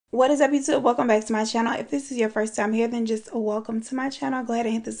What is up, YouTube? Welcome back to my channel. If this is your first time here, then just welcome to my channel. Go ahead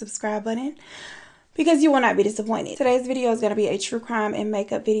and hit the subscribe button because you will not be disappointed. Today's video is going to be a true crime and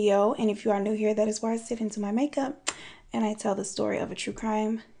makeup video, and if you are new here, that is where I sit into my makeup and I tell the story of a true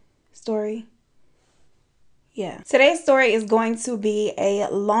crime story. Yeah. Today's story is going to be a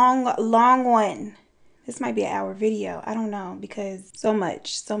long one. This might be an hour video. I don't know, because so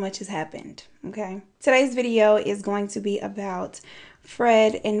much has happened. Okay. Today's video is going to be about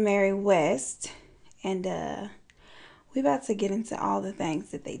Fred and Mary West, and we about to get into all the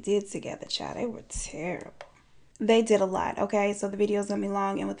things that they did together, child. They were terrible. They did a lot, okay? So the video is gonna be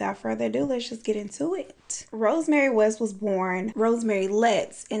long, and without further ado, let's just get into it. Rosemary West was born Rosemary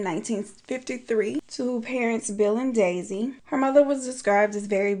Letts in 1953 to parents Bill and Daisy. Her mother was described as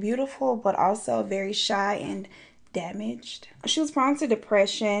very beautiful, but also very shy and damaged. She was prone to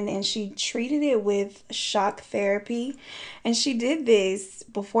depression, and she treated it with shock therapy. And she did this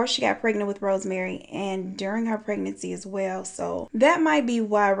before she got pregnant with Rosemary and during her pregnancy as well. So that might be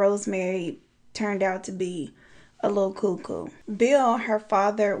why Rosemary turned out to be a little cuckoo. Bill, her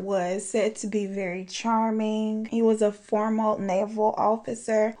father, was said to be very charming. He was a former naval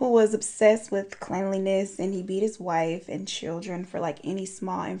officer who was obsessed with cleanliness, and he beat his wife and children for like any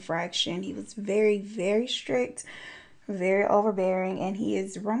small infraction. He was very strict, very overbearing, and he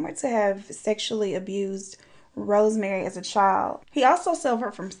is rumored to have sexually abused Rosemary as a child. He also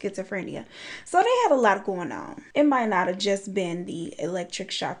suffered from schizophrenia. So they had a lot going on. It might not have just been the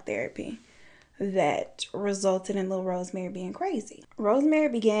electric shock therapy that resulted in little Rosemary being crazy. Rosemary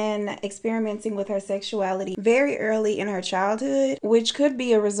began experimenting with her sexuality very early in her childhood, which could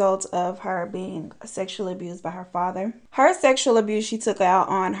be a result of her being sexually abused by her father. Her sexual abuse she took out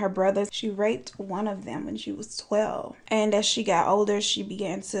on her brothers. She raped one of them when she was 12. And as she got older, she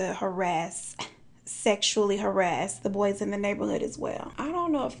began to sexually harass the boys in the neighborhood as well. I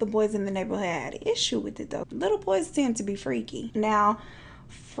don't know if the boys in the neighborhood had an issue with it though. Little boys tend to be freaky. Now,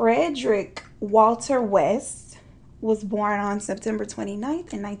 Frederick Walter West was born on September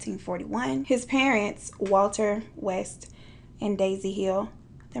 29th in 1941. His parents, Walter West and Daisy Hill,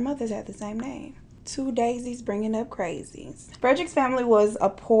 their mothers had the same name. Two daisies bringing up crazies. Frederick's family was a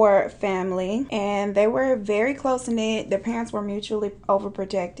poor family, and they were very close-knit. Their parents were mutually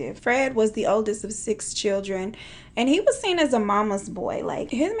overprotective. Fred was the oldest of 6 children, and he was seen as a mama's boy. Like,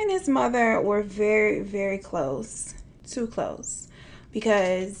 him and his mother were very close. Too close.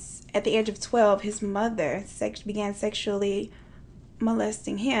 Because at the age of 12, his mother began sexually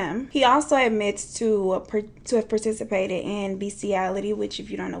molesting him. He also admits to have participated in bestiality, which,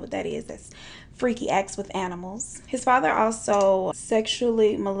 if you don't know what that is, that's freaky acts with animals. His father also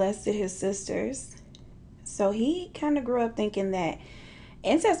sexually molested his sisters. So he kind of grew up thinking that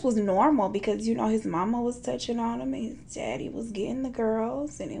incest was normal because, you know, his mama was touching on him and his daddy was getting the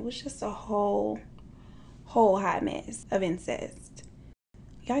girls, and it was just a whole hot mess of incest.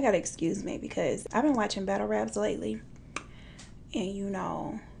 Y'all gotta excuse me because I've been watching battle raps lately, and you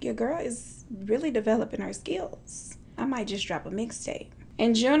know, your girl is really developing her skills. I might just drop a mixtape.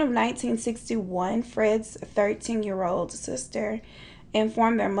 In June of 1961, Fred's 13-year-old sister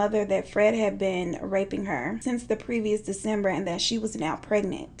informed their mother that Fred had been raping her since the previous December and that she was now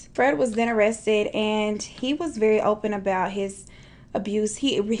pregnant. Fred was then arrested, and he was very open about his abuse.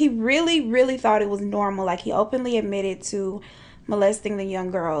 He really thought it was normal. Like, he openly admitted to molesting the young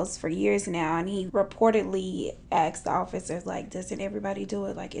girls for years now, and he reportedly asked the officers, like, doesn't everybody do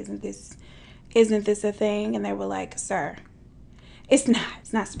it? Like, isn't this a thing? And they were like, sir, it's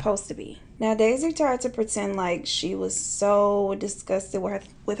not supposed to be. Now, Daisy tried to pretend like she was so disgusted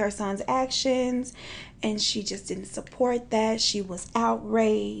with her son's actions, and she just didn't support that. She was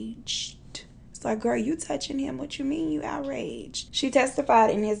outraged. It's like, girl, you touching him. What you mean you outraged? She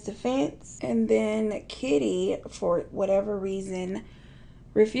testified in his defense, and then Kitty, for whatever reason,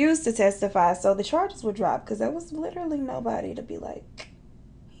 refused to testify. So the charges were dropped because there was literally nobody to be like,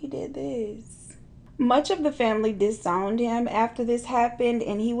 he did this. Much of the family disowned him after this happened,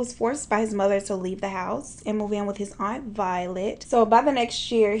 and he was forced by his mother to leave the house and move in with his Aunt Violet. So by the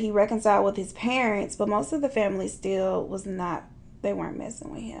next year, he reconciled with his parents, but most of the family still was not. They weren't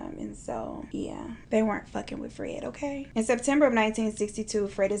messing with him, and so, yeah, they weren't fucking with Fred, okay? In September of 1962,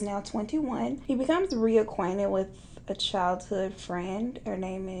 Fred is now 21. He becomes reacquainted with a childhood friend. Her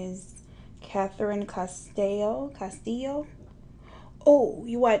name is Catherine Castillo. Oh,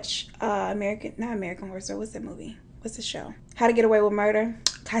 you watch not American Horror Story. What's that movie? What's the show? How to Get Away with Murder?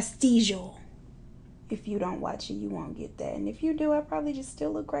 Castillo. If you don't watch it, you won't get that. And if you do, I probably just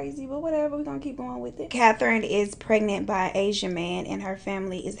still look crazy. But whatever, we're going to keep going with it. Catherine is pregnant by an Asian man, and her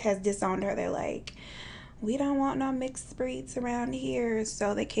family has disowned her. They're like, we don't want no mixed breeds around here.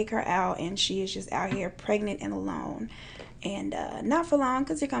 So they kick her out, and she is just out here pregnant and alone. And not for long,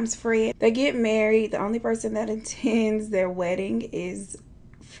 because here comes Fred. They get married. The only person that attends their wedding is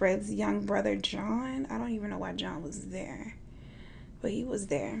Fred's young brother, John. I don't even know why John was there, but he was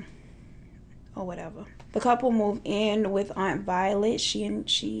there. Or whatever. The couple move in with Aunt Violet. She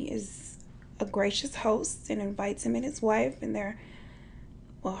is a gracious host and invites him and his wife and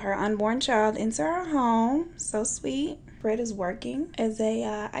her unborn child into her home. So sweet. Fred is working as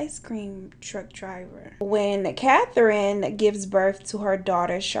a ice cream truck driver. When Catherine gives birth to her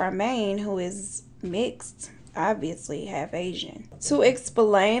daughter Charmaine, who is mixed, obviously half Asian. To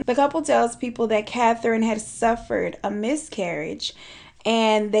explain, the couple tells people that Catherine had suffered a miscarriage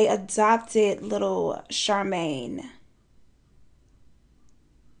and they adopted little Charmaine.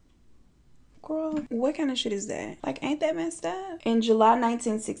 Girl, what kind of shit is that? Like, ain't that messed up? In July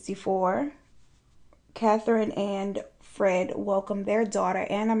 1964, Catherine and Fred welcomed their daughter,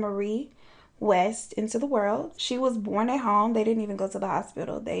 Anna Marie West, into the world. She was born at home. They didn't even go to the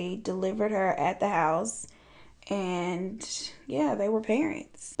hospital. They delivered her at the house. And yeah, they were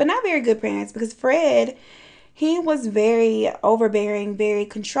parents. But not very good parents, because Fred, he was very overbearing, very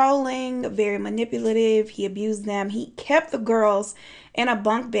controlling, very manipulative. He abused them. He kept the girls in a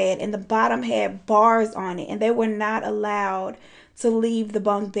bunk bed, and the bottom had bars on it, and they were not allowed to leave the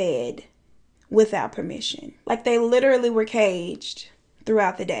bunk bed without permission. Like, they literally were caged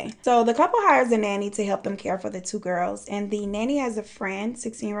throughout the day. So the couple hires a nanny to help them care for the two girls, and the nanny has a friend,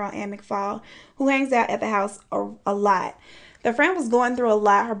 16-year-old Ann McFall, who hangs out at the house a lot. The friend was going through a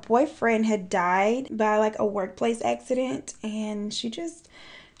lot. Her boyfriend had died by like a workplace accident, and she just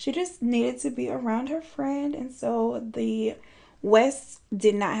needed to be around her friend. And so the Wests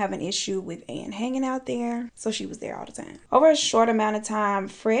did not have an issue with Ann hanging out there, so she was there all the time. Over a short amount of time,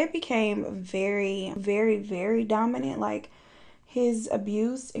 Fred became very, very, very dominant. Like, his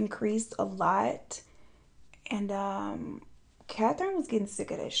abuse increased a lot, and Catherine was getting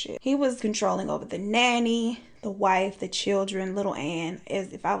sick of that shit. He was controlling over the nanny, the wife, the children, little Ann.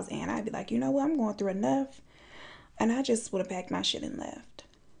 As if I was Ann, I'd be like, you know what, I'm going through enough. And I just would have packed my shit and left.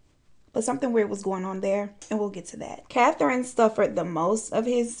 But something weird was going on there, and we'll get to that. Catherine suffered the most of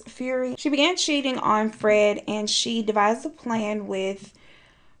his fury. She began cheating on Fred, and she devised a plan with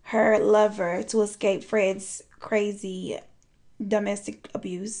her lover to escape Fred's crazy domestic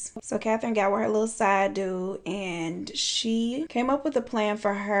abuse. So Catherine got with her little side dude, and she came up with a plan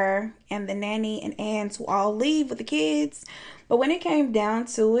for her and the nanny and Ann to all leave with the kids. But when it came down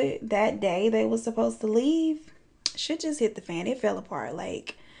to it, that day they was supposed to leave, shit just hit the fan. It fell apart.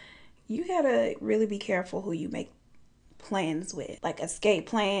 Like, you gotta really be careful who you make plans with, like escape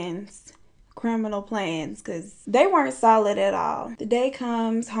plans, criminal plans, because they weren't solid at all. The day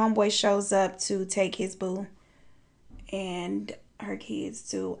comes, homeboy shows up to take his boo and her kids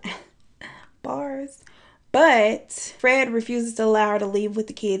to bars, but Fred refuses to allow her to leave with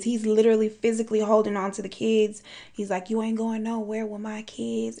the kids. He's literally physically holding on to the kids. He's like, you ain't going nowhere with my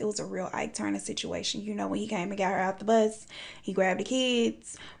kids. It was a real Ike Turner situation. You know, when he came and got her out the bus, he grabbed the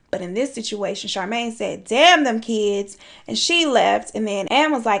kids. But in this situation, Charmaine said, damn them kids, and she left. And then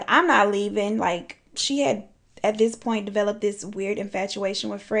Ann was like, I'm not leaving. Like, she had at this point developed this weird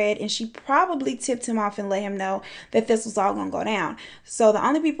infatuation with Fred, and she probably tipped him off and let him know that this was all gonna go down. So the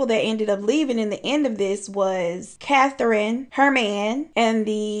only people that ended up leaving in the end of this was Catherine, her man, and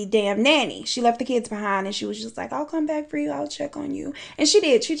the damn nanny. She left the kids behind, and she was just like, I'll come back for you, I'll check on you. And she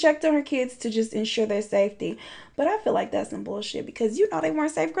did. She checked on her kids to just ensure their safety. But I feel like that's some bullshit, because you know they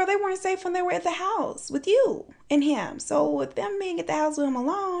weren't safe. Girl, they weren't safe when they were at the house with you and him. So with them being at the house with him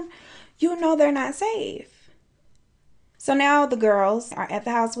alone, you know they're not safe. So now the girls are at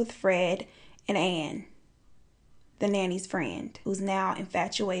the house with Fred and Ann, the nanny's friend, who's now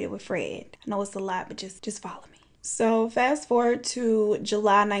infatuated with Fred. I know it's a lot, but just follow me. So fast forward to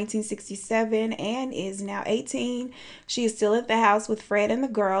July 1967. Ann is now 18. She is still at the house with Fred and the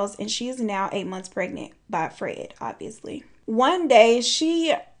girls, and she is now 8 months pregnant by Fred, obviously. One day,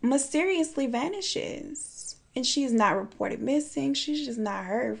 she mysteriously vanishes, and she is not reported missing. She's just not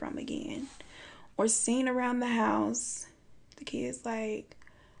heard from again or seen around the house. The kid's like,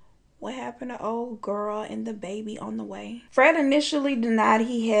 what happened to old girl and the baby on the way? Fred initially denied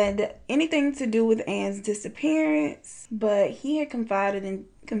he had anything to do with Ann's disappearance, but he had confided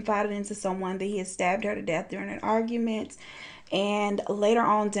into someone that he had stabbed her to death during an argument. And later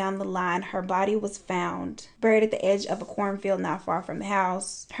on down the line, her body was found buried at the edge of a cornfield not far from the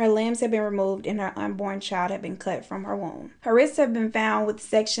house. Her limbs had been removed, and her unborn child had been cut from her womb. Her wrists have been found with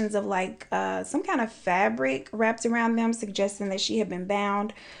sections of like some kind of fabric wrapped around them, suggesting that she had been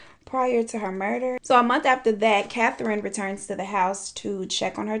bound. prior to her murder. So a month after that, Catherine returns to the house to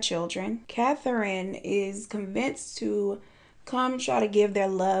check on her children. Catherine is convinced to come try to give their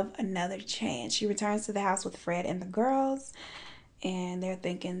love another chance. She returns to the house with Fred and the girls, and they're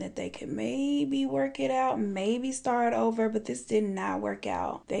thinking that they could maybe work it out, maybe start over, but this did not work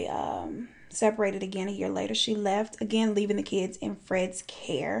out. They separated again a year later. She left, again leaving the kids in Fred's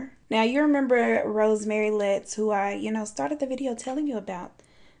care. Now you remember Rosemary Letts, who I, started the video telling you about.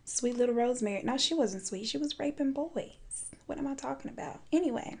 Sweet little Rosemary. No, she wasn't sweet. She was raping boys. What am I talking about?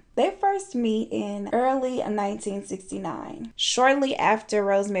 Anyway, they first meet in early 1969, shortly after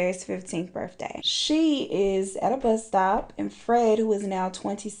Rosemary's 15th birthday. She is at a bus stop, and Fred, who is now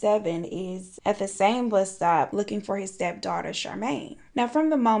 27, is at the same bus stop looking for his stepdaughter, Charmaine. Now, from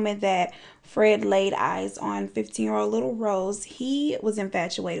the moment that Fred laid eyes on 15-year-old little Rose, he was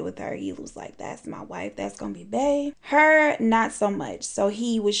infatuated with her. He was like, that's my wife. That's going to be bae. Her, not so much. So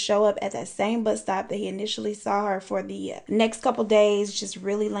he would show up at that same bus stop that he initially saw her for the next couple days, just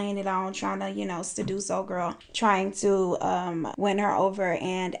really laying it on, trying to, seduce old girl, trying to win her over.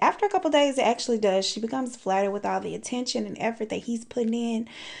 And after a couple days, it actually does. She becomes flattered with all the attention and effort that he's putting in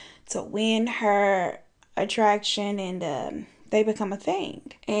to win her attraction, and they become a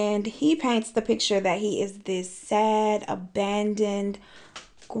thing. And he paints the picture that he is this sad, abandoned,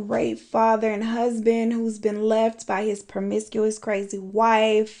 great father and husband who's been left by his promiscuous, crazy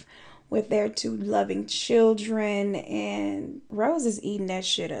wife with their 2 loving children, and Rose is eating that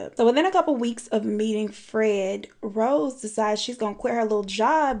shit up. So within a couple weeks of meeting Fred, Rose decides she's gonna quit her little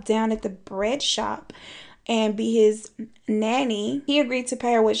job down at the bread shop and be his nanny. He agreed to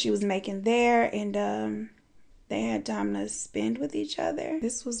pay her what she was making there, and they had time to spend with each other.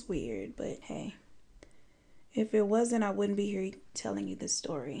 This was weird, but hey, if it wasn't, I wouldn't be here telling you this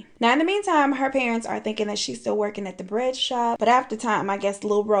story. Now, in the meantime, her parents are thinking that she's still working at the bread shop, but after time, I guess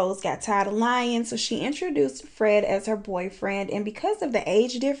little Rose got tired of lying, so she introduced Fred as her boyfriend, and because of the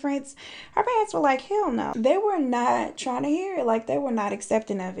age difference, her parents were like, hell no. They were not trying to hear it. Like, they were not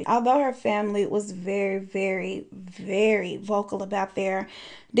accepting of it. Although her family was very, very, very vocal about their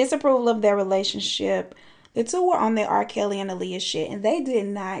disapproval of their relationship, the two were on their R. Kelly and Aaliyah shit, and they did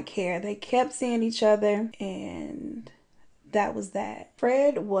not care. They kept seeing each other, and that was that.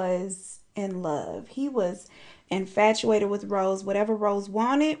 Fred was in love. He was infatuated with Rose. Whatever Rose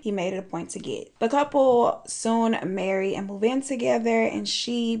wanted, he made it a point to get. The couple soon marry and move in together, and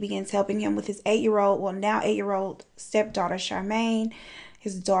she begins helping him with his 8-year-old, well, now 8-year-old stepdaughter, Charmaine,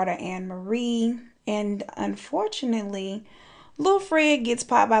 his daughter, Anne Marie, and unfortunately, Lil Fred gets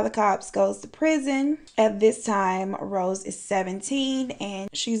popped by the cops, goes to prison. At this time, Rose is 17 and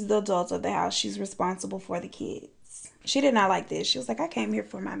she's the adult of the house. She's responsible for the kids. She did not like this. She was like, I came here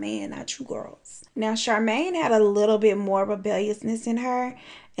for my man, not you girls. Now, Charmaine had a little bit more rebelliousness in her,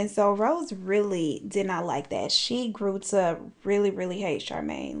 and so Rose really did not like that. She grew to really, really hate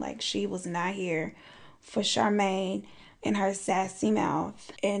Charmaine. Like, she was not here for Charmaine and her sassy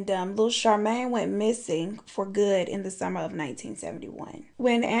mouth. And little Charmaine went missing for good in the summer of 1971.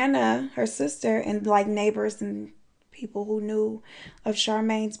 When Anna, her sister, and like neighbors and people who knew of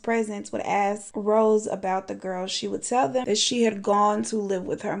Charmaine's presence would ask Rose about the girl, she would tell them that she had gone to live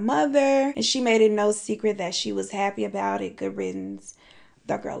with her mother, and she made it no secret that she was happy about it. Good riddance,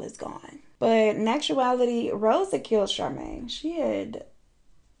 the girl is gone. But in actuality, Rose had killed Charmaine. She had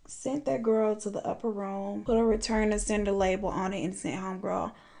sent that girl to the upper room, put a return to sender label on it, and sent homegirl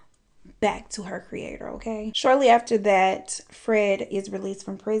back to her creator, okay? Shortly after that, Fred is released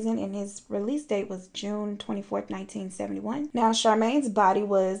from prison, and his release date was June 24th, 1971. Now, Charmaine's body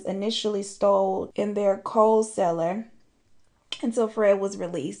was initially stored in their coal cellar until Fred was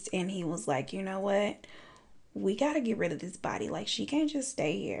released, and he was like, you know what? We gotta get rid of this body. Like, she can't just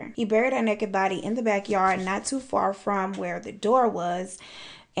stay here. He buried her naked body in the backyard, not too far from where the door was.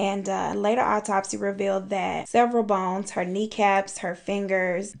 And later autopsy revealed that several bones, her kneecaps, her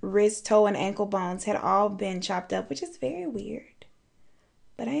fingers, wrist, toe, and ankle bones had all been chopped up, which is very weird.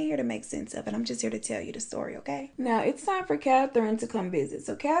 But I ain't here to make sense of it. I'm just here to tell you the story, okay? Now, it's time for Catherine to come visit.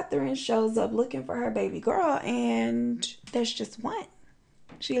 So Catherine shows up looking for her baby girl, and there's just one.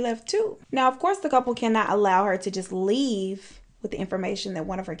 She left 2. Now, of course, the couple cannot allow her to just leave with the information that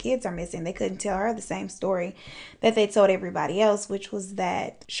one of her kids are missing. They couldn't tell her the same story that they told everybody else, which was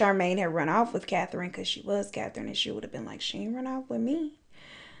that Charmaine had run off with Catherine because she was Catherine, and she would have been like, she ain't run off with me.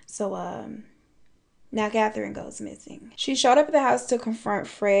 So now Catherine goes missing. She showed up at the house to confront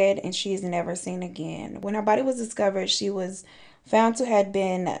Fred, and she's never seen again. When her body was discovered, she was found to have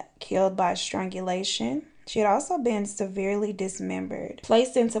been killed by strangulation. She had also been severely dismembered,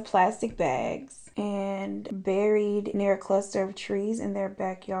 placed into plastic bags, and buried near a cluster of trees in their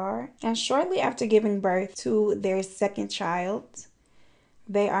backyard. And shortly after giving birth to their second child,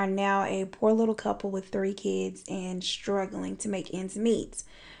 they are now a poor little couple with 3 kids and struggling to make ends meet.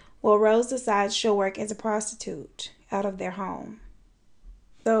 Well, Rose decides she'll work as a prostitute out of their home.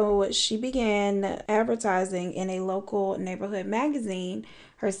 So she began advertising in a local neighborhood magazine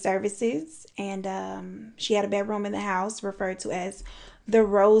her services, and she had a bedroom in the house referred to as the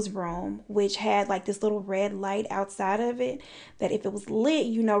Rose Room, which had like this little red light outside of it that if it was lit,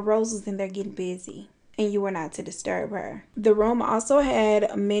 you know Rose was in there getting busy and you were not to disturb her. The room also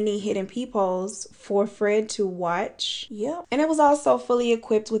had many hidden peepholes for Fred to watch. Yep. And it was also fully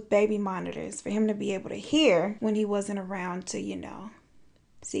equipped with baby monitors for him to be able to hear when he wasn't around to, you know,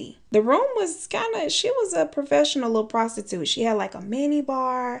 see. The room was she was a professional little prostitute. She had like a mini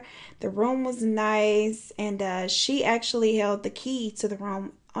bar. The room was nice, and she actually held the key to the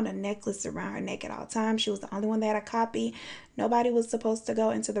room on a necklace around her neck at all times. She was the only one that had a copy. Nobody was supposed to go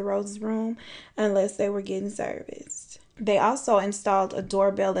into the Rose's room unless they were getting serviced. They also installed a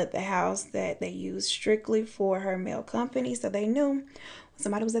doorbell at the house that they used strictly for her mail company, so they knew when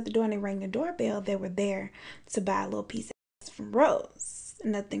somebody was at the door and they rang the doorbell, they were there to buy a little piece from Rose.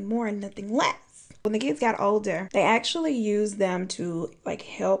 Nothing more and nothing less. When the kids got older, they actually used them to like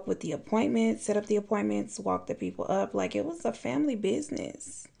help with the appointments, set up the appointments, walk the people up. Like it was a family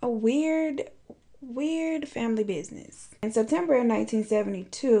business. A weird family business. In September of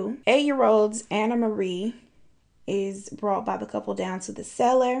 1972, 8-year-old Anna Marie is brought by the couple down to the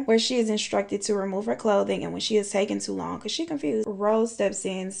cellar where she is instructed to remove her clothing, and when she is taken too long because she's confused, Rose steps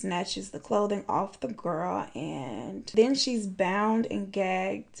in, snatches the clothing off the girl, and then she's bound and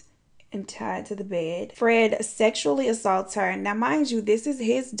gagged and tied to the bed. Fred sexually assaults her. Now mind you, this is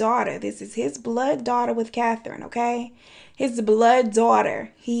his daughter. This is his blood daughter with Catherine, okay? His blood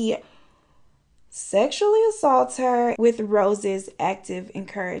daughter. He sexually assaults her with Rose's active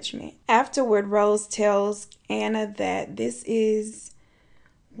encouragement. Afterward, Rose tells Anna that this is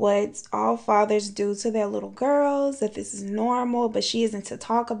what all fathers do to their little girls, that this is normal, but she isn't to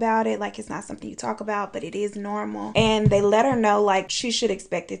talk about it. Like, it's not something you talk about, but it is normal. And they let her know, like, she should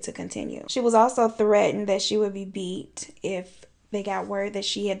expect it to continue. She was also threatened that she would be beat if they got word that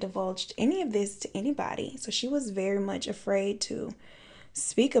she had divulged any of this to anybody. So she was very much afraid to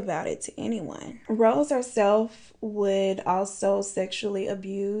speak about it to anyone. Rose herself would also sexually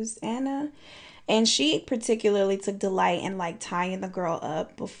abuse Anna, and she particularly took delight in like tying the girl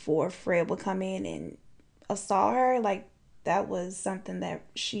up before Fred would come in and assault her. Like that was something that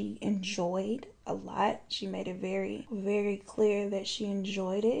she enjoyed a lot. She made it very clear that she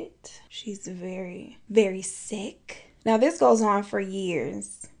enjoyed it. She's very sick. Now this goes on for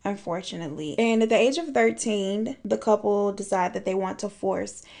years, unfortunately. And at the age of 13, the couple decide that they want to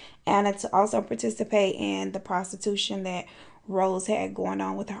force Anna to also participate in the prostitution that Rose had going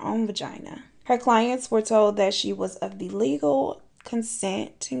on with her own vagina. Her clients were told that she was of the legal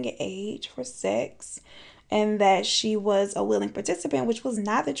consenting age for sex and that she was a willing participant, which was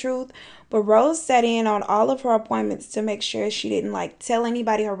not the truth. But Rose sat in on all of her appointments to make sure she didn't like tell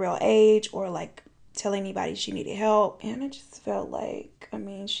anybody her real age or like tell anybody she needed help. And it just felt like,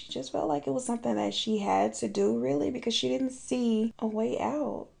 she just felt like it was something that she had to do, really, because she didn't see a way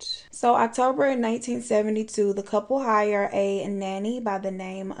out. So October 1972, the couple hire a nanny by the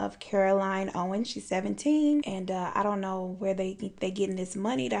name of Caroline Owen. She's 17, and I don't know where they getting this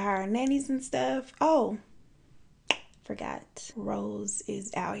money to hire nannies and stuff. Oh, forgot. Rose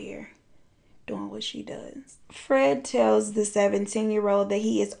is out here doing what she does. Fred tells the 17-year-old that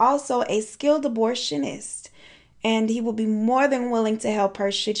he is also a skilled abortionist and he will be more than willing to help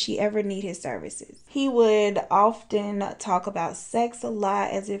her should she ever need his services. He would often talk about sex a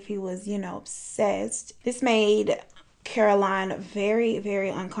lot as if he was, obsessed. This made Caroline very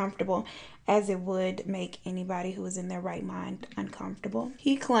uncomfortable, as it would make anybody who was in their right mind uncomfortable.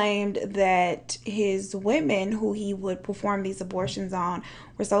 He claimed that his women who he would perform these abortions on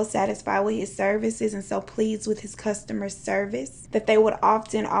were so satisfied with his services and so pleased with his customer service that they would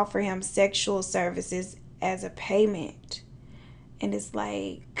often offer him sexual services as a payment. And it's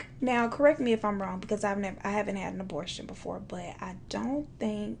like, now correct me if I'm wrong, because I haven't had an abortion before, but I don't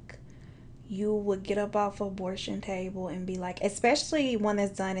think you would get up off an abortion table and be like, especially one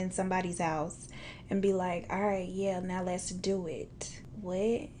that's done in somebody's house, and be like, all right, yeah, now let's do it.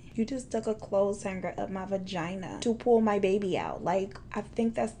 What? You just stuck a clothes hanger up my vagina to pull my baby out. Like, I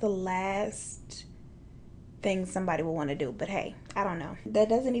think that's the last thing somebody would want to do. But hey, I don't know. That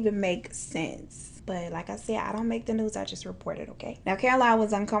doesn't even make sense. But like I said, I don't make the news, I just report it, okay? Now, Caroline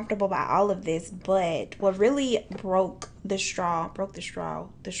was uncomfortable by all of this, but what really broke the straw that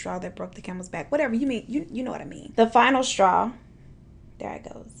broke the camel's back. Whatever you mean, you know what I mean. The final straw. There it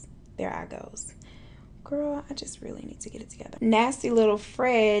goes. There I goes. Girl, I just really need to get it together. Nasty little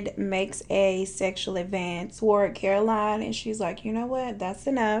Fred makes a sexual advance toward Caroline, and she's like, you know what? That's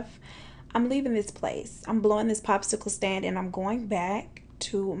enough. I'm leaving this place. I'm blowing this popsicle stand, and I'm going back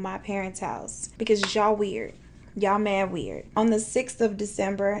to my parents' house because y'all weird. Y'all mad weird. On the 6th of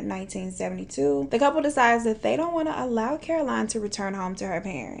December, 1972, the couple decides that they don't want to allow Caroline to return home to her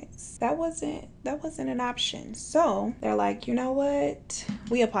parents. That wasn't an option. So they're like, you know what?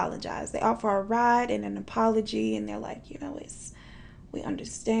 We apologize. They offer a ride and an apology, and they're like, you know, we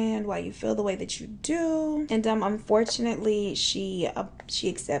understand why you feel the way that you do. And unfortunately, she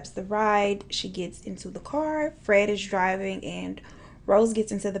accepts the ride. She gets into the car. Fred is driving, and Rose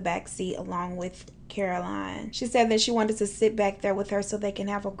gets into the back seat along with Caroline. She said that she wanted to sit back there with her so they can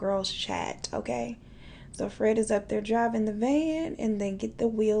have a girls chat, okay? So Fred is up there driving the van, and they get the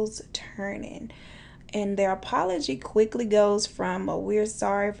wheels turning. And their apology quickly goes from a we're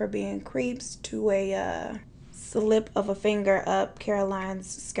sorry for being creeps to a slip of a finger up Caroline's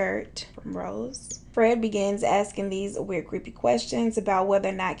skirt from Rose. Fred begins asking these weird, creepy questions about whether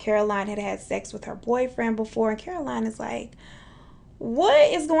or not Caroline had had sex with her boyfriend before, and Caroline is like,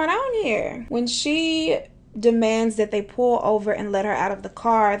 what is going on here? When she demands that they pull over and let her out of the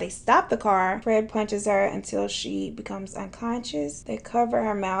car, they stop the car. Fred punches her until she becomes unconscious. They cover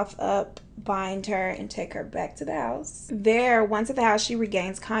her mouth up, bind her, and take her back to the house. There, once at the house, she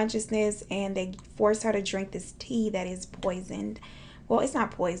regains consciousness, and they force her to drink this tea that is poisoned. Well, it's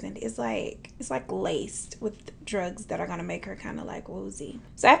not poisoned. It's like laced with drugs that are going to make her kind of like woozy.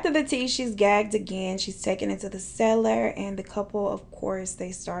 So after the tea, she's gagged again. She's taken into the cellar, and the couple, of course,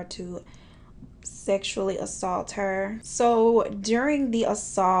 they start to sexually assault her. So during the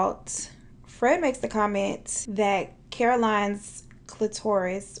assault, Fred makes the comment that Caroline's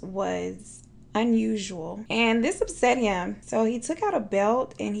clitoris was unusual, and this upset him. So he took out a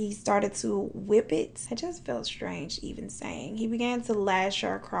belt and he started to whip it. It just felt strange even saying. He began to lash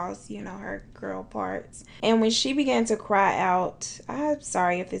her across, you know, her girl parts. And when she began to cry out, I'm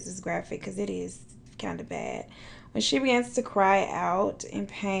sorry if this is graphic because it is kind of bad. When she begins to cry out in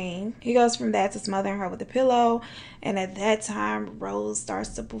pain, he goes from that to smothering her with a pillow. And at that time, Rose starts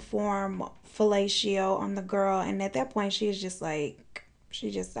to perform fellatio on the girl. And at that point, she is just like, she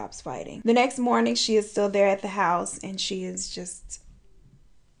just stops fighting. The next morning, she is still there at the house, and she is just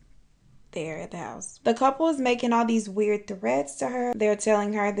there at the house. The couple is making all these weird threats to her. They're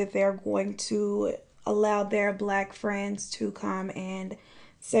telling her that they're going to allow their black friends to come and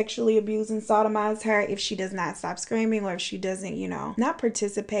sexually abuse and sodomize her if she does not stop screaming, or if she doesn't, you know, not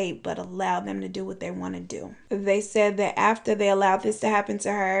participate, but allow them to do what they want to do. They said that after they allowed this to happen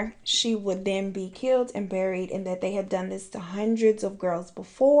to her, she would then be killed and buried, and that they had done this to hundreds of girls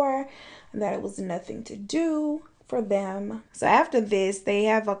before, and that it was nothing to do for them. So after this, they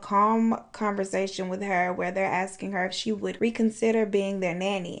have a calm conversation with her where they're asking her if she would reconsider being their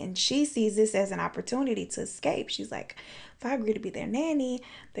nanny, and she sees this as an opportunity to escape. She's like, if I agree to be their nanny,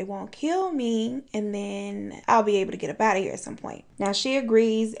 they won't kill me, and then I'll be able to get up out of here at some point. Now she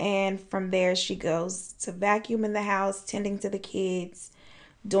agrees, and from there she goes to vacuuming the house, tending to the kids,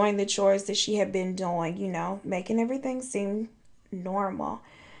 doing the chores that she had been doing, you know, making everything seem normal.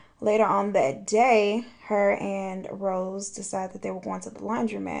 Later on that day, her and Rose decide that they were going to the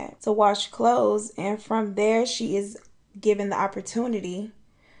laundromat to wash clothes, and from there she is given the opportunity.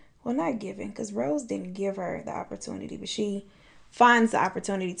 Well, not given, because Rose didn't give her the opportunity, but she finds the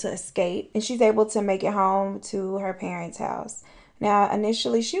opportunity to escape, and she's able to make it home to her parents' house. Now,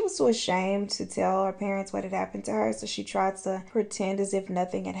 initially, she was too ashamed to tell her parents what had happened to her, so she tried to pretend as if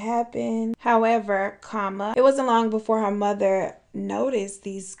nothing had happened. However, it wasn't long before her mother noticed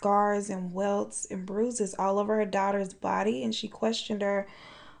these scars and welts and bruises all over her daughter's body, and she questioned her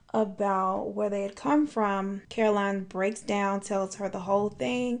about where they had come from. Caroline breaks down, tells her the whole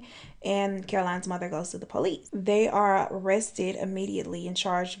thing, and Caroline's mother goes to the police. They are arrested immediately and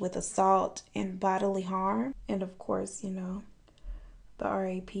charged with assault and bodily harm, and of course, you know, the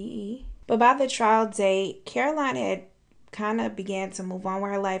RAPE. But by the trial date, Caroline had kind of began to move on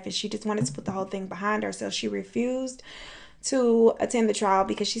with her life, and she just wanted to put the whole thing behind her, so she refused to attend the trial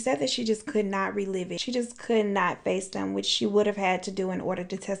because she said that she just could not relive it. She just could not face them, which she would have had to do in order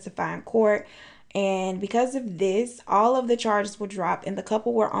to testify in court. And because of this, all of the charges were dropped, and the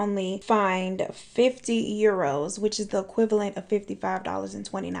couple were only fined 50 euros, which is the equivalent of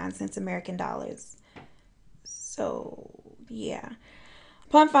 $55.29 American dollars. So, yeah.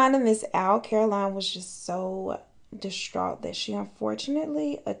 Upon finding this out, Caroline was just so distraught that she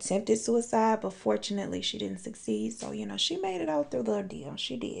unfortunately attempted suicide, but fortunately she didn't succeed. So, you know, she made it out through the ordeal.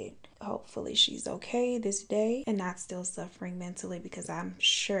 She did. Hopefully she's okay this day and not still suffering mentally, because I'm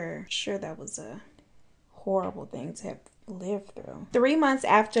sure that was a horrible thing to have lived through. 3 months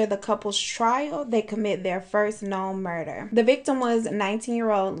after the couple's trial, they commit their first known murder. The victim was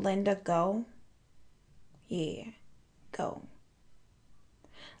 19-year-old Linda Go. Yeah, Go.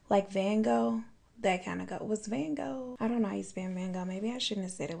 Like Van Gogh. That kind of Go. Was Van Gogh? I don't know how you spell Van Gogh. Maybe I shouldn't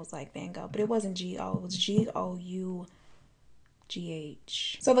have said it was like Van Gogh, but it wasn't G-O. It was G-O-U-G-H.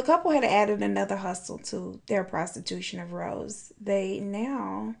 So the couple had added another hustle to their prostitution of Rose. They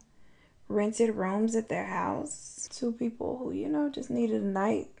now rented rooms at their house to people who, you know, just needed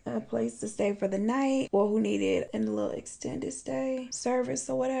a place to stay for the night, or who needed a little extended stay service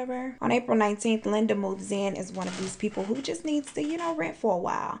or whatever. On April 19th, Linda moves in as one of these people who just needs to, you know, rent for a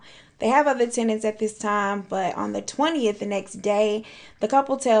while. They have other tenants at this time, but on the 20th, the next day, the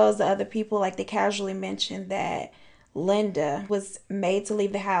couple tells the other people, like they casually mentioned, that Linda was made to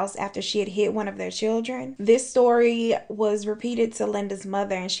leave the house after she had hit one of their children. This story was repeated to Linda's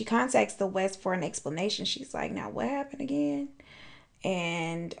mother, and she contacts the West for an explanation. She's like, now what happened again?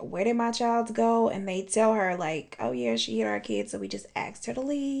 And where did my child go? And they tell her like, oh yeah, she hit our kid, so we just asked her to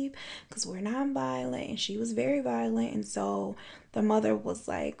leave because we're non-violent. And she was very violent. And so the mother was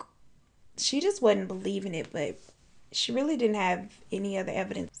like, she just wasn't believing it, but she really didn't have any other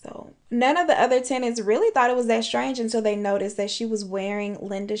evidence. So none of the other tenants really thought it was that strange until they noticed that she was wearing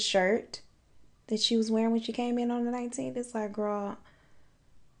Linda's shirt that she was wearing when she came in on the 19th. It's like, girl,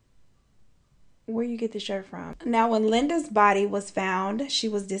 where you get the shirt from? Now, when Linda's body was found, she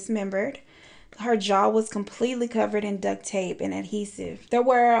was dismembered. Her jaw was completely covered in duct tape and adhesive. There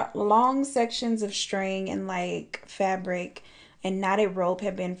were long sections of string and like fabric and knotted rope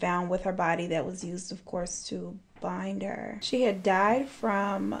had been found with her body that was used, of course, to bind her. She had died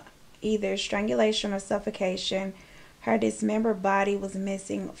from either strangulation or suffocation. Her dismembered body was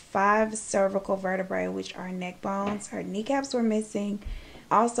missing 5 cervical vertebrae, which are neck bones. Her kneecaps were missing.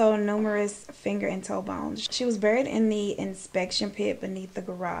 Also, numerous finger and toe bones. She was buried in the inspection pit beneath the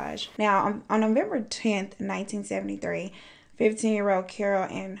garage. Now, on November 10th, 1973, 15-year-old Carol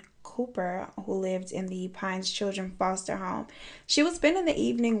Ann Cooper, who lived in the Pines Children foster home, she was spending the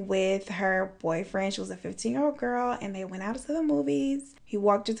evening with her boyfriend. She was a 15-year-old girl, and they went out to the movies. He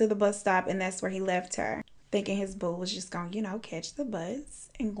walked her to the bus stop, and that's where he left her, thinking his boo was just going to, you know, catch the bus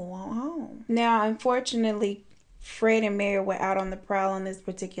and go on home. Now, unfortunately, Fred and Mary were out on the prowl on this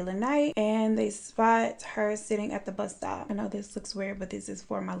particular night, and they spot her sitting at the bus stop. I know this looks weird, but this is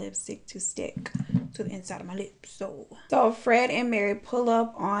for my lipstick to stick to the inside of my lips. So Fred and Mary pull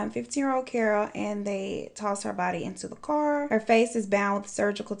up on 15-year-old Carol, and they toss her body into the car. Her face is bound with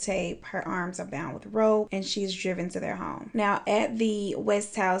surgical tape. Her arms are bound with rope, and she's driven to their home. Now, at the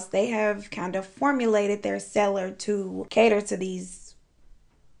West house, they have kind of formulated their cellar to cater to these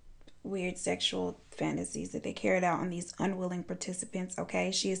weird sexual fantasies that they carried out on these unwilling participants.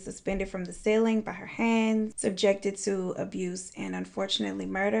 Okay, she is suspended from the ceiling by her hands, subjected to abuse, and unfortunately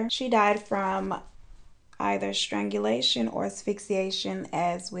murder. She died from either strangulation or asphyxiation,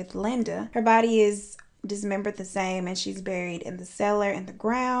 as with Linda. Her body is dismembered the same, and she's buried in the cellar in the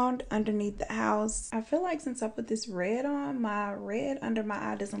ground underneath the house. I feel like since I put this red on, my red under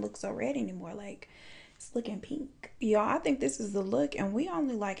my eye doesn't look so red anymore. Like, it's looking pink. Y'all, I think this is the look, and we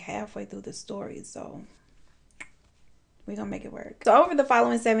only like halfway through the story, so we're gonna make it work. So over the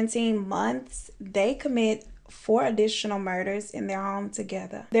following 17 months, they commit 4 additional murders in their home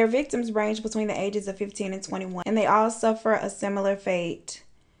together. Their victims range between the ages of 15 and 21, and they all suffer a similar fate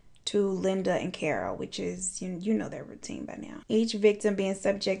to Linda and Carol, which is, you know their routine by now. Each victim being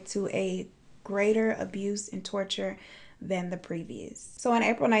subject to a greater abuse and torture than the previous. So in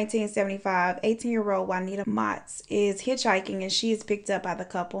April 1975, 18-year-old Juanita Motz is hitchhiking, and she is picked up by the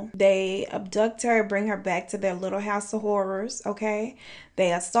couple. They abduct her, bring her back to their little house of horrors, okay?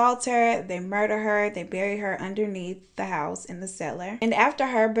 They assault her, they murder her, they bury her underneath the house in the cellar. And after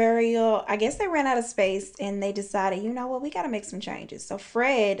her burial, I guess they ran out of space, and they decided, you know what, we gotta make some changes. So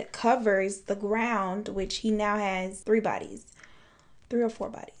Fred covers the ground, which he now has 3 bodies. 3 or 4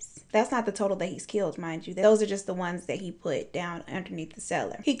 bodies. That's not the total that he's killed, mind you. Those are just the ones that he put down underneath the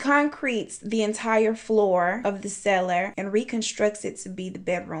cellar. He concretes the entire floor of the cellar and reconstructs it to be the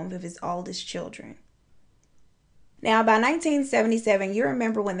bedroom of his oldest children. Now, by 1977, you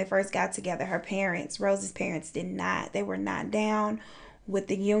remember when they first got together, her parents, Rose's parents, they were not down with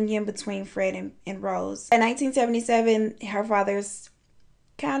the union between Fred and Rose. In 1977, her father's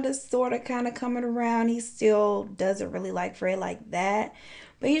kind of coming around. He still doesn't really like Fred like that,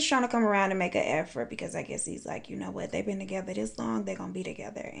 But he's trying to come around and make an effort because I guess he's like, you know what, they've been together this long, they're gonna be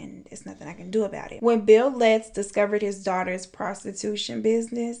together and it's nothing I can do about it. When Bill Letts discovered his daughter's prostitution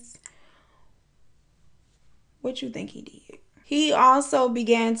business, what you think he did? He also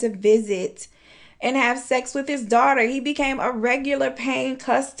began to visit and have sex with his daughter. He became a regular paying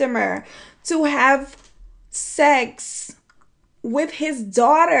customer to have sex with his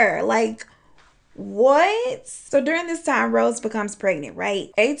daughter. Like, what? So during this time, Rose becomes pregnant, right?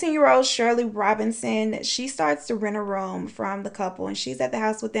 18-year-old Shirley Robinson, she starts to rent a room from the couple and she's at the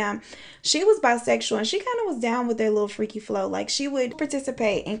house with them. She was bisexual and she kind of was down with their little freaky flow. Like, she would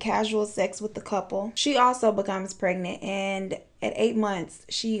participate in casual sex with the couple. She also becomes pregnant, and at 8 months,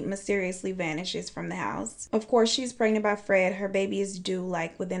 she mysteriously vanishes from the house. Of course, she's pregnant by Fred. Her baby is due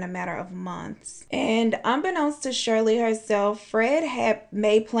like within a matter of months. And unbeknownst to Shirley herself, Fred had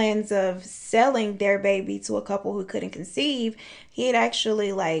made plans of selling their baby to a couple who couldn't conceive. He had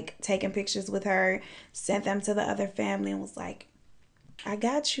actually like taken pictures with her, sent them to the other family, and was like, I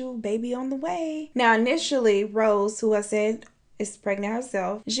got you, baby on the way. Now, initially, Rose, who I said is pregnant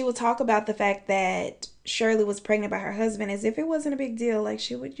herself, she would talk about the fact that Shirley was pregnant by her husband as if it wasn't a big deal. Like,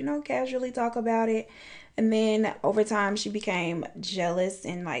 she would, you know, casually talk about it. And then over time, she became jealous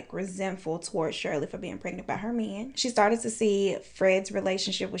and like resentful towards Shirley for being pregnant by her man. She started to see Fred's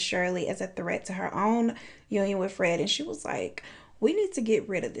relationship with Shirley as a threat to her own union with Fred. And she was like, we need to get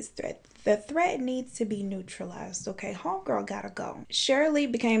rid of this threat. The threat needs to be neutralized. Okay, homegirl gotta go. Shirley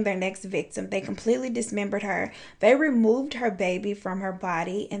became their next victim. They completely dismembered her. They removed her baby from her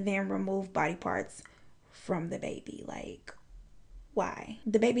body and then removed body parts from the baby. Like, why?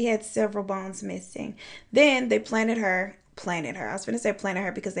 The baby had several bones missing. Then they planted her. I was gonna say planted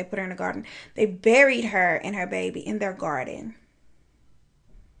her because they put her in the garden. They buried her and her baby in their garden.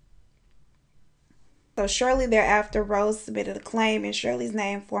 So shortly thereafter, Rose submitted a claim in Shirley's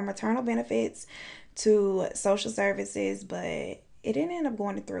name for maternal benefits to social services, but it didn't end up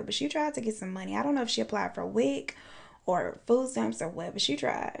going through. But she tried to get some money. I don't know if she applied for a WIC or food stamps or what, but she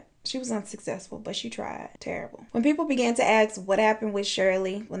tried. She was unsuccessful, but she tried. Terrible. When people began to ask what happened with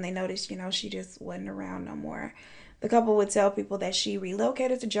Shirley, when they noticed, you know, she just wasn't around no more, the couple would tell people that she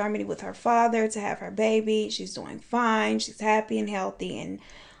relocated to Germany with her father to have her baby. She's doing fine. She's happy and healthy, and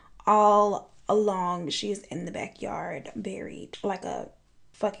all along she's in the backyard buried like a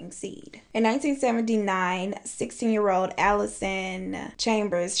fucking seed. In 1979, 16-year-old Allison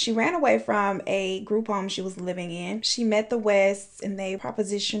Chambers, she ran away from a group home she was living in. She met the Wests and they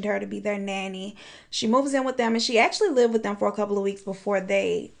propositioned her to be their nanny. She moves in with them and she actually lived with them for a couple of weeks before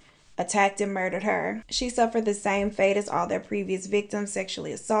they attacked and murdered her. She suffered the same fate as all their previous victims,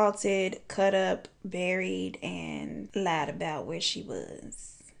 sexually assaulted, cut up, buried, and lied about where she was.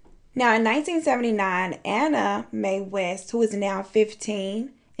 Now, in 1979, Anna Mae West, who is now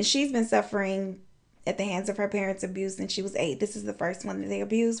 15, and she's been suffering at the hands of her parents' abuse since she was 8. This is the first one that they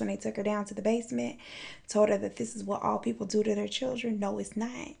abused when they took her down to the basement, told her that this is what all people do to their children. No, it's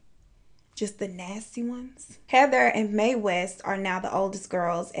not. Just the nasty ones. Heather and Mae West are now the oldest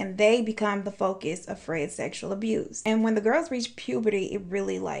girls, and they become the focus of Fred's sexual abuse. And when the girls reached puberty, he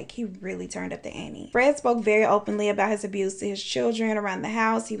really turned up the ante. Fred spoke very openly about his abuse to his children around the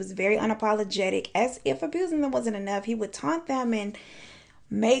house. He was very unapologetic. As if abusing them wasn't enough, he would taunt them and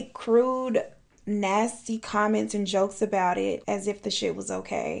make crude, nasty comments and jokes about it as if the shit was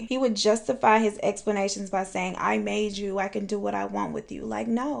okay. He would justify his explanations by saying, I made you, I can do what I want with you. Like,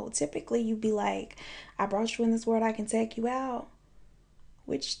 no, typically you'd be like, I brought you in this world, I can take you out.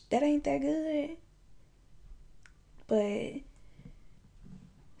 Which, that ain't that good. But,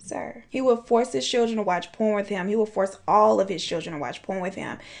 sir. He would force his children to watch porn with him. He would force all of his children to watch porn with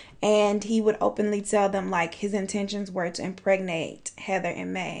him. And he would openly tell them, like, his intentions were to impregnate Heather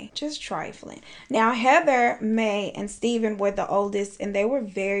and Mae. Just trifling. Now, Heather, Mae, and Steven were the oldest, and they were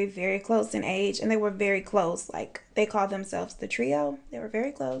very, very close in age. And they were very close. Like, they called themselves the trio. They were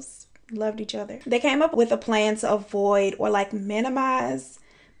very close. Loved each other. They came up with a plan to avoid or, like, minimize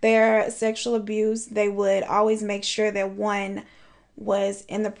their sexual abuse. They would always make sure that one was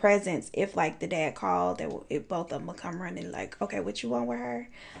in the presence. If like the dad called, if both of them would come running like, okay, what you want with her?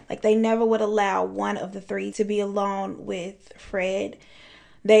 Like, they never would allow one of the three to be alone with Fred.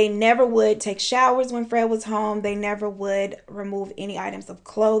 They never would take showers when Fred was home. They never would remove any items of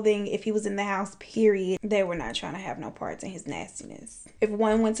clothing if he was in the house, period. They were not trying to have no parts in his nastiness. If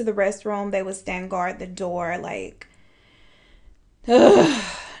one went to the restroom, they would stand guard the door. Like,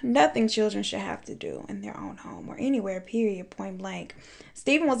 nothing children should have to do in their own home or anywhere, period, point blank.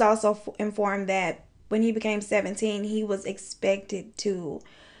 Steven was also informed that when he became 17, he was expected to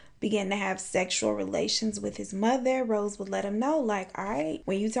began to have sexual relations with his mother, Rose would let him know, like, all right,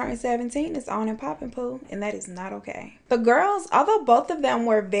 when you turn 17, it's on and popping, poo, and that is not okay. The girls, although both of them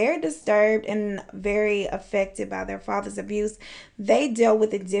were very disturbed and very affected by their father's abuse, they dealt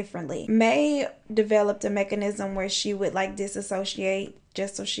with it differently. May developed a mechanism where she would like disassociate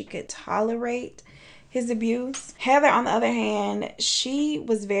just so she could tolerate his abuse. Heather, on the other hand, she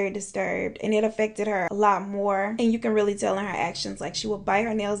was very disturbed and it affected her a lot more. And you can really tell in her actions, like she would bite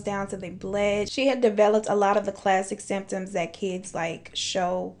her nails down till they bled. She had developed a lot of the classic symptoms that kids like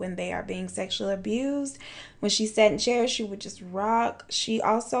show when they are being sexually abused. When she sat in chairs, she would just rock. She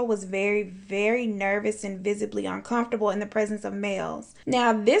also was very, very nervous and visibly uncomfortable in the presence of males.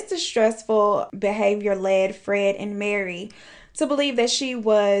 Now, this distressful behavior led Fred and Mary to believe that she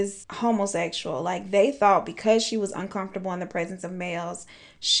was homosexual. Like, they thought because she was uncomfortable in the presence of males,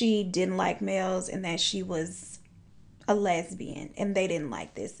 she didn't like males and that she was a lesbian. And they didn't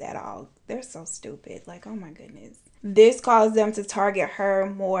like this at all. They're so stupid. Like, oh my goodness. This caused them to target her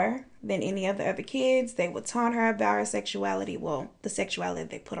more than any of the other kids. They would taunt her about her sexuality. Well, the sexuality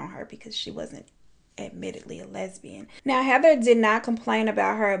they put on her because she wasn't admittedly a lesbian. Now, Heather did not complain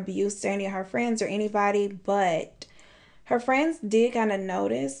about her abuse to any of her friends or anybody, but her friends did kind of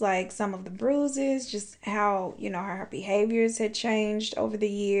notice like some of the bruises, just how, you know, her behaviors had changed over the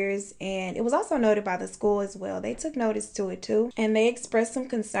years. And it was also noted by the school as well. They took notice to it too. And they expressed some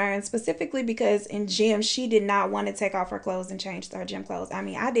concern, specifically because in gym, she did not want to take off her clothes and change to her gym clothes. I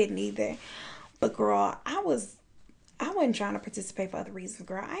mean, I didn't either. But girl, I wasn't trying to participate for other reasons,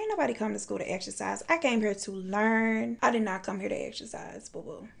 girl. I ain't nobody come to school to exercise. I came here to learn. I did not come here to exercise,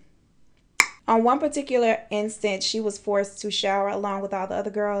 boo-boo. On one particular instance, she was forced to shower along with all the other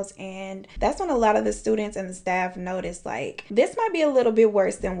girls, and that's when a lot of the students and the staff noticed, like, this might be a little bit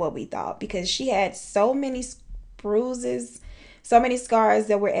worse than what we thought, because she had so many bruises, so many scars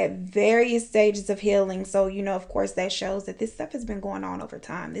that were at various stages of healing. So, you know, of course, that shows that this stuff has been going on over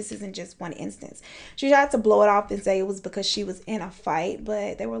time. This isn't just one instance. She tried to blow it off and say it was because she was in a fight,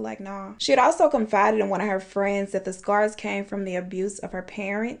 but they were like, nah. She had also confided in one of her friends that the scars came from the abuse of her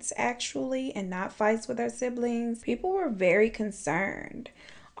parents, actually, and not fights with her siblings. People were very concerned.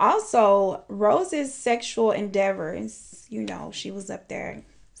 Also, Rose's sexual endeavors, you know, she was up there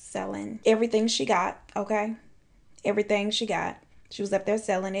selling everything she got, okay? Everything she got. She was up there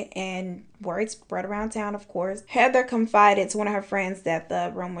selling it, and word spread around town, of course. Heather confided to one of her friends that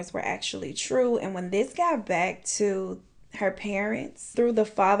the rumors were actually true, and when this got back to her parents through the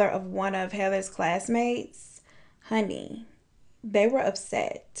father of one of Heather's classmates, honey, they were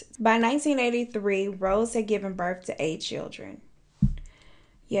upset. By 1983, Rose had given birth to 8 children.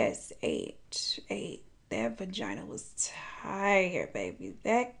 Yes, 8. That vagina was tired, baby.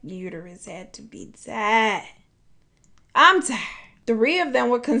 That uterus had to be tired. I'm tired. 3 of them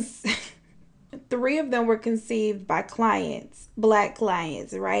were conceived by clients, black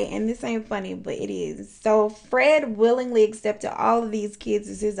clients, right? And this ain't funny, but it is. So Fred willingly accepted all of these kids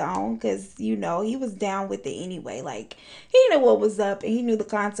as his own because, you know, he was down with it anyway. Like, he knew what was up and he knew the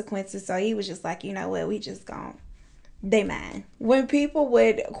consequences. So he was just like, you know what, we just gone. They mine. When people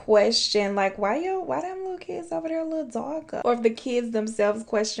would question, like, why them little kids over there a little darker? Or if the kids themselves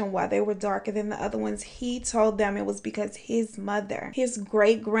questioned why they were darker than the other ones, he told them it was because his mother, his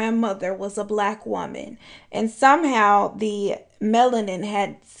great-grandmother, was a black woman. And somehow the melanin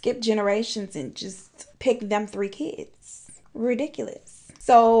had skipped generations and just picked them 3 kids. Ridiculous.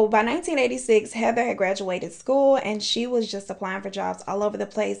 So by 1986, Heather had graduated school and she was just applying for jobs all over the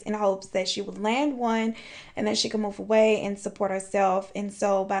place in hopes that she would land one and then she could move away and support herself. And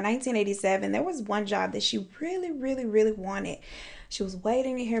so by 1987, there was one job that she really, really, really wanted. She was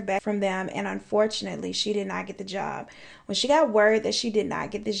waiting to hear back from them, and unfortunately, she did not get the job. When she got word that she did not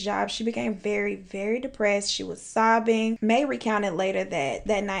get this job, she became very, very depressed. She was sobbing. May recounted later that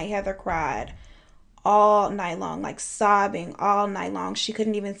that night Heather cried all night long, like sobbing all night long. She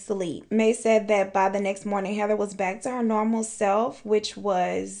couldn't even sleep. May said that by the next morning, Heather was back to her normal self, which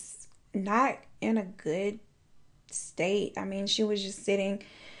was not in a good state. I mean, she was just sitting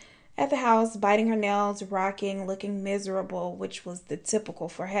at the house, biting her nails, rocking, looking miserable, which was the typical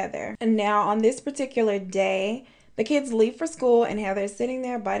for Heather. And now on this particular day, the kids leave for school and Heather is sitting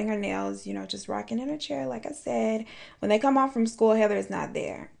there biting her nails, you know, just rocking in her chair, like I said. When they come home from school, Heather is not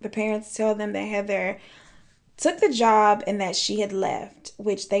there. The parents tell them that Heather took the job and that she had left,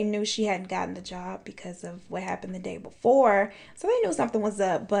 which they knew she hadn't gotten the job because of what happened the day before. So they knew something was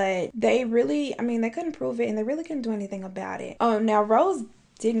up, but they really, I mean, they couldn't prove it and they really couldn't do anything about it. Oh, now Rose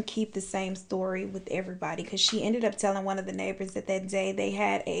didn't keep the same story with everybody because she ended up telling one of the neighbors that that day they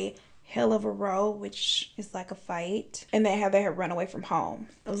had a hell of a row, which is like a fight, and that Heather had run away from home.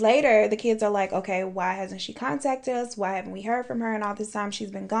 Later, the kids are like, okay, why hasn't she contacted us? Why haven't we heard from her? And all this time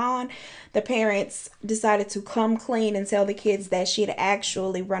she's been gone. The parents decided to come clean and tell the kids that she had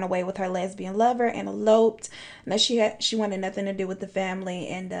actually run away with her lesbian lover and eloped, and that she wanted nothing to do with the family,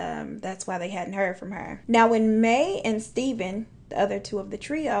 and that's why they hadn't heard from her. Now, when May and Steven, the other two of the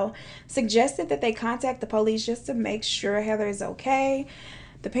trio, suggested that they contact the police just to make sure Heather is okay,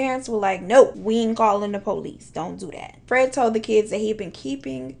 the parents were like, nope, we ain't calling the police. Don't do that. Fred told the kids that he had been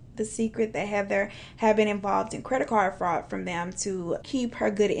keeping the secret that Heather had been involved in credit card fraud from them to keep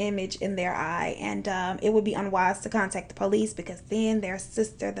her good image in their eye. And it would be unwise to contact the police because then their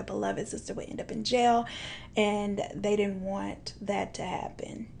sister, the beloved sister, would end up in jail. And they didn't want that to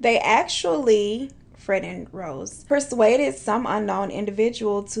happen. They actually, Fred and Rose, persuaded some unknown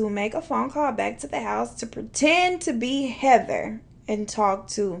individual to make a phone call back to the house to pretend to be Heather and talk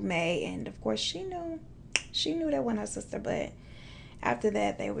to May. And of course she knew that wasn't her sister, but after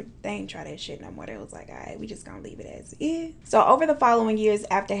that they ain't try that shit no more. They was like, all right, we just gonna leave it as is. So over the following years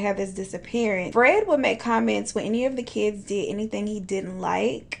after Heather's disappearance, Fred would make comments when any of the kids did anything he didn't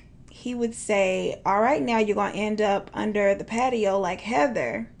like. He would say, all right, now you're gonna end up under the patio like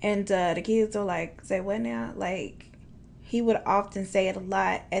Heather. And the kids were like, say what now? Like, he would often say it a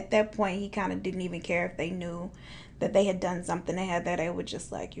lot. At that point, he kind of didn't even care if they knew that they had done something to Heather. They were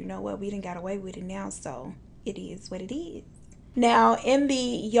just like, you know what, we done got away with it now, so it is what it is. Now, in the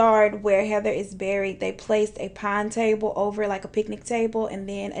yard where Heather is buried, they placed a pine table over like a picnic table, and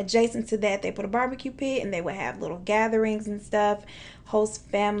then adjacent to that they put a barbecue pit, and they would have little gatherings and stuff, host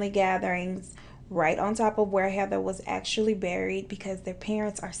family gatherings right on top of where Heather was actually buried, because their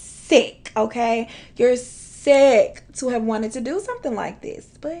parents are sick, okay? You're sick to have wanted to do something like this,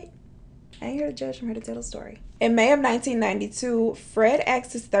 but I ain't here to judge, I'm here to tell a story. In May of 1992, Fred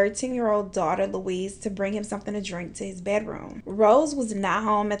asked his 13-year-old daughter, Louise, to bring him something to drink to his bedroom. Rose was not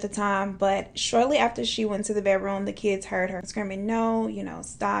home at the time, but shortly after she went to the bedroom, the kids heard her screaming, no,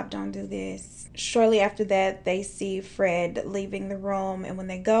 stop, don't do this. Shortly after that, they see Fred leaving the room, and when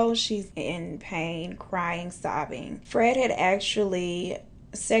they go, she's in pain, crying, sobbing. Fred had actually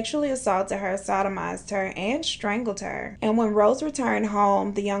sexually assaulted her, sodomized her, and strangled her. And when Rose returned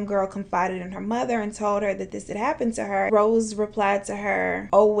home, the young girl confided in her mother and told her that this had happened to her. Rose replied to her,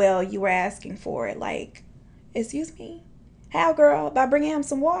 oh, well, you were asking for it. Like, excuse me? How, girl? By bringing him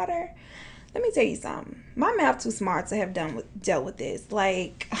some water? Let me tell you something. My mouth too smart to have dealt with this.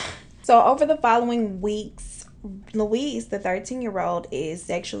 Like, so over the following weeks, Louise, the 13-year-old, is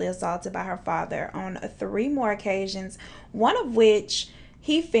sexually assaulted by her father on 3 more occasions, one of which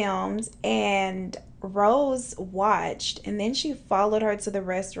he filmed and Rose watched, and then she followed her to the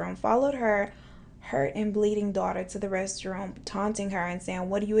restroom, followed her hurt and bleeding daughter to the restroom, taunting her and saying,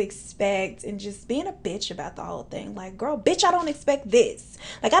 what do you expect? And just being a bitch about the whole thing. Like, girl, bitch, I don't expect this.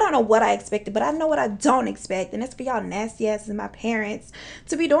 Like, I don't know what I expected, but I know what I don't expect. And it's for y'all nasty asses and my parents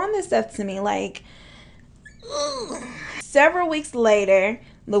to be doing this stuff to me. Like, ugh. Several weeks later,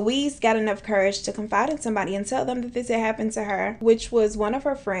 Louise got enough courage to confide in somebody and tell them that this had happened to her, which was one of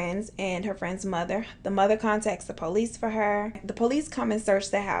her friends and her friend's mother. The mother contacts the police for her. The police come and search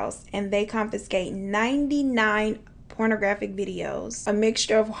the house, and they confiscate 99 pornographic videos, a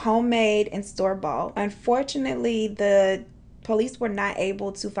mixture of homemade and store-bought. Unfortunately, the police were not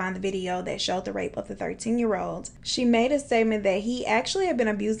able to find the video that showed the rape of the 13-year-old. She made a statement that he actually had been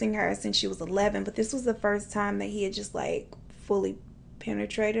abusing her since she was 11, but this was the first time that he had just like fully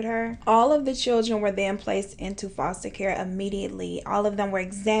penetrated her. All of the children were then placed into foster care immediately. All of them were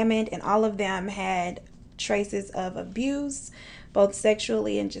examined, and all of them had traces of abuse, both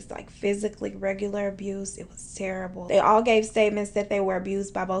sexually and just like physically, regular abuse. It was terrible. They all gave statements that they were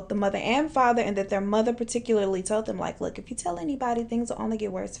abused by both the mother and father, and that their mother particularly told them, like, look, if you tell anybody, things will only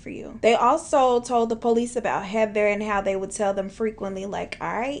get worse for you. They also told the police about Heather and how they would tell them frequently, like,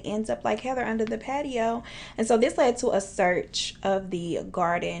 all right, ends up like Heather under the patio. And so this led to a search of the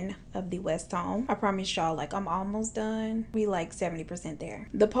garden of the West home. I promise y'all, like, I'm almost done. We like 70% there.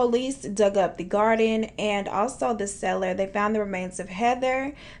 The police dug up the garden and also the cellar. They found the remains of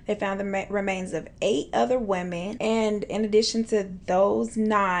Heather. They found the remains of 8 other women, and in addition to those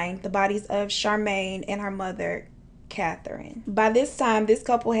 9, the bodies of Charmaine and her mother, Catherine. By this time, this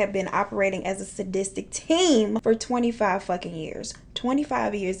couple had been operating as a sadistic team for 25 fucking years.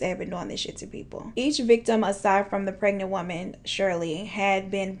 25 years they had been doing this shit to people. Each victim, aside from the pregnant woman, Shirley, had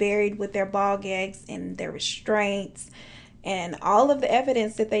been buried with their ball gags and their restraints and all of the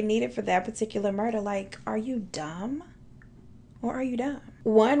evidence that they needed for that particular murder. Like, are you dumb? Or are you dumb?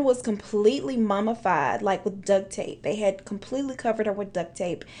 One was completely mummified, like with duct tape. They had completely covered her with duct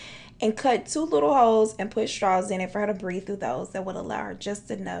tape and cut 2 little holes and put straws in it for her to breathe through those. That would allow her just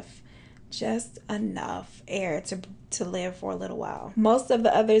enough air to live for a little while. Most of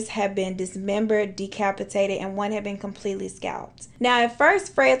the others have been dismembered, decapitated, and one had been completely scalped. Now, at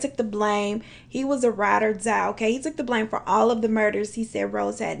first, Fred took the blame. He was a ride or die, okay? He took the blame for all of the murders. He said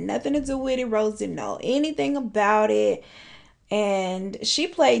Rose had nothing to do with it. Rose didn't know anything about it. And she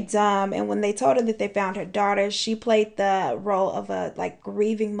played dumb, and when they told her that they found her daughter, she played the role of a like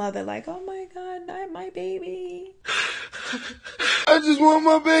grieving mother, like, oh my God, not my baby. I just want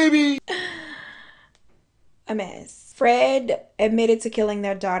my baby. A mess. Fred admitted to killing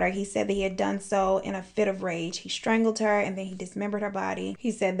their daughter. He said that he had done so in a fit of rage. He strangled her and then he dismembered her body.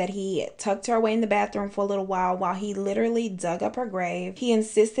 He said that he tucked her away in the bathroom for a little while he literally dug up her grave. He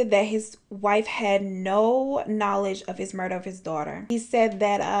insisted that his wife had no knowledge of his murder of his daughter. He said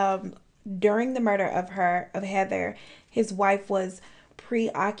that during the murder of Heather, his wife was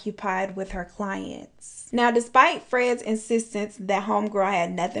preoccupied with her clients. Now, despite Fred's insistence that homegirl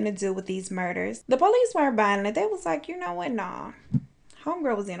had nothing to do with these murders, the police weren't buying it. They was like, you know what, nah.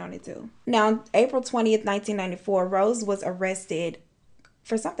 Homegirl was in on it too. Now, on April 20th, 1994, Rose was arrested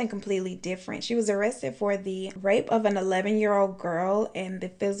for something completely different. She was arrested for the rape of an 11-year-old girl and the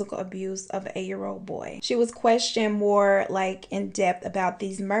physical abuse of an 8-year-old boy. She was questioned more like in depth about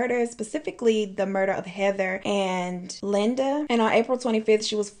these murders, specifically the murder of Heather and Linda. And on April 25th,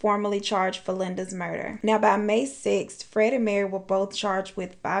 she was formally charged for Linda's murder. Now, by May 6th, Fred and Mary were both charged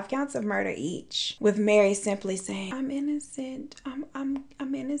with 5 counts of murder each, with Mary simply saying, I'm innocent.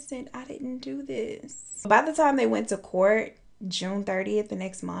 I'm innocent. I didn't do this. By the time they went to court, June 30th, the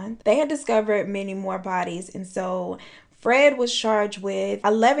next month, they had discovered many more bodies, and so Fred was charged with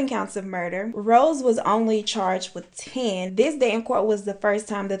 11 counts of murder. Rose was only charged with 10. This day in court was the first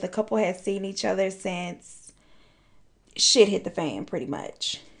time that the couple had seen each other since shit hit the fan, pretty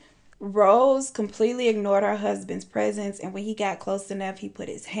much. Rose completely ignored her husband's presence, and when he got close enough, he put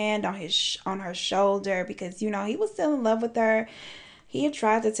his hand on her shoulder because, you know, he was still in love with her. He had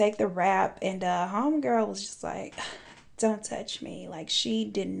tried to take the rap, and homegirl was just like, don't touch me. Like,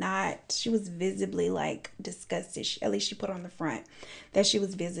 she was visibly like disgusted. At least she put on the front that she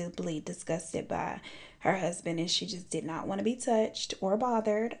was visibly disgusted by her husband, and she just did not want to be touched or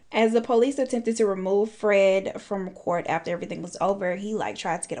bothered. As the police attempted to remove Fred from court after everything was over, he like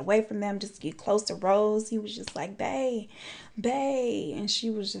tried to get away from them, just to get close to Rose. He was just like, bae, and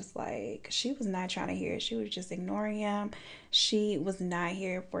she was just like, she was not trying to hear it. She was just ignoring him. She was not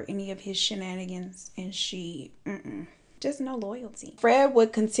here for any of his shenanigans, and she just no loyalty. Fred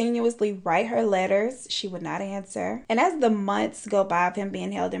would continuously write her letters. She would not answer. And as the months go by of him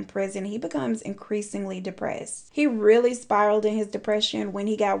being held in prison, he becomes increasingly depressed. He really spiraled in his depression when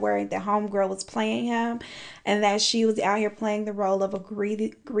he got worried that homegirl was playing him and that she was out here playing the role of a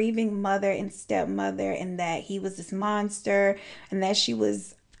grieving mother and stepmother, and that he was this monster, and that she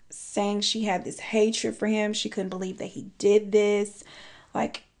was saying she had this hatred for him. She couldn't believe that he did this.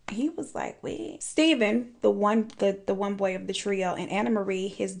 Like, he was like, wait. Stephen, the one boy of the trio, and Anna Marie,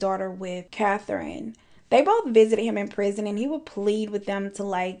 his daughter with Catherine, they both visited him in prison, and he would plead with them to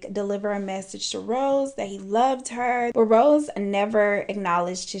like deliver a message to Rose that he loved her. But Rose never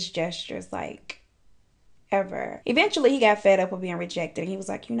acknowledged his gestures, like, ever. Eventually, he got fed up with being rejected, and he was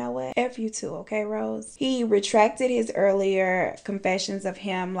like, you know what? F you too, okay, Rose? He retracted his earlier confessions of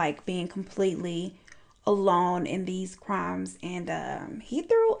him like being completely alone in these crimes, and he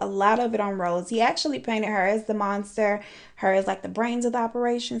threw a lot of it on Rose. He actually painted her as the monster, her as like the brains of the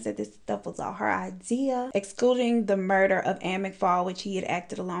operation, said this stuff was all her idea, excluding the murder of Anne McFall, which he had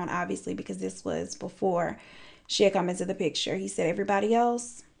acted alone, obviously, because this was before she had come into the picture. He said everybody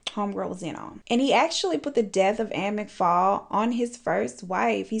else, homegirl was in on. And he actually put the death of Anne McFall on his first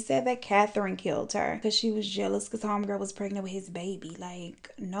wife. He said that Catherine killed her because she was jealous because homegirl was pregnant with his baby.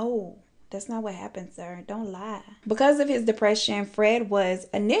 Like, no. That's not what happened, sir. Don't lie. Because of his depression, Fred was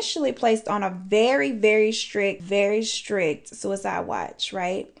initially placed on a very, very strict suicide watch,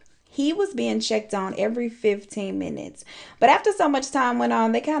 right? He was being checked on every 15 minutes. But after so much time went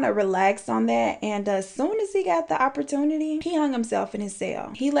on, they kind of relaxed on that. And as soon as he got the opportunity, he hung himself in his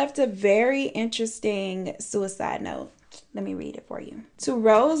cell. He left a very interesting suicide note. Let me read it for you. To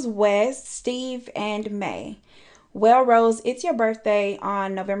Rose, West, Steve, and May. Well, Rose, it's your birthday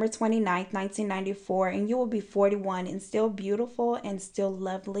on November 29th, 1994, and you will be 41 and still beautiful and still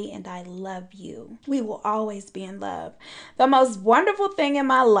lovely, and I love you. We will always be in love. The most wonderful thing in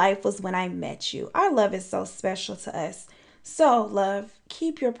my life was when I met you. Our love is so special to us. So, love,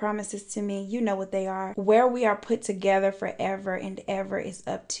 keep your promises to me. You know what they are. Where we are put together forever and ever is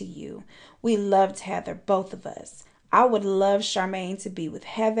up to you. We loved Heather, both of us. I would love Charmaine to be with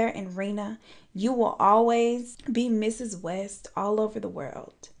Heather and Rena. You will always be Mrs. West all over the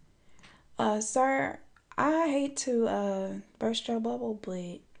world. Sir, I hate to burst your bubble,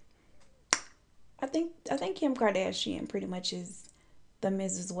 but I think Kim Kardashian pretty much is the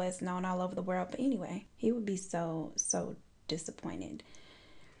Mrs. West known all over the world. But anyway, he would be so disappointed.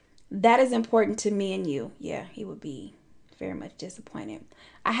 That is important to me and you. Yeah, he would be very much disappointed.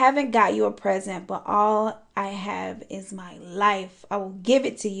 I haven't got you a present, but all I have is my life. I will give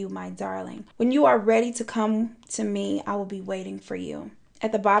it to you, my darling. When you are ready to come to me, I will be waiting for you.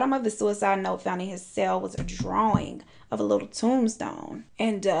 At the bottom of the suicide note found in his cell was a drawing of a little tombstone.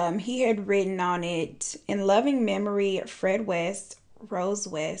 And he had written on it, in loving memory of Fred West, Rose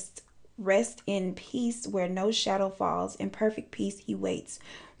West, rest in peace where no shadow falls. In perfect peace he waits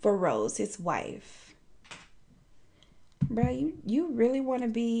for Rose, his wife. Bro, you really want to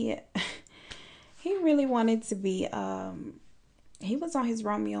be... He really wanted to be... He was on his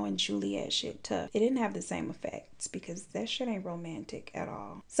Romeo and Juliet shit tough. It didn't have the same effects because that shit ain't romantic at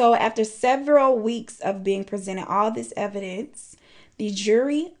all. So after several weeks of being presented all this evidence, the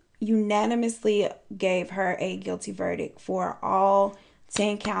jury unanimously gave her a guilty verdict for all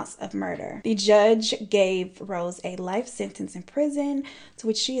 10 counts of murder. The judge gave Rose a life sentence in prison, to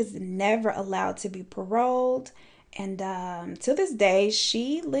which she is never allowed to be paroled. And to this day,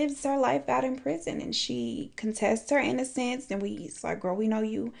 she lives her life out in prison, and she contests her innocence. And it's like, girl, we know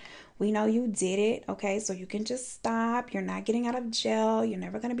you did it. Okay, so you can just stop. You're not getting out of jail. You're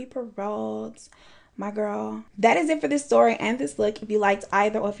never gonna be paroled, my girl. That is it for this story and this look. If you liked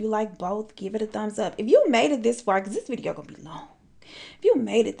either or if you like both, give it a thumbs up. If you made it this far, because this video gonna be long. If you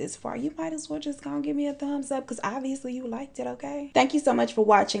made it this far, you might as well just go and give me a thumbs up, because obviously you liked it. Okay, thank you so much for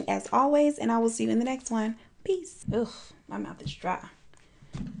watching as always, and I will see you in the next one. Peace. Ugh, my mouth is dry.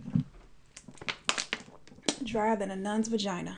 Drier than a nun's vagina.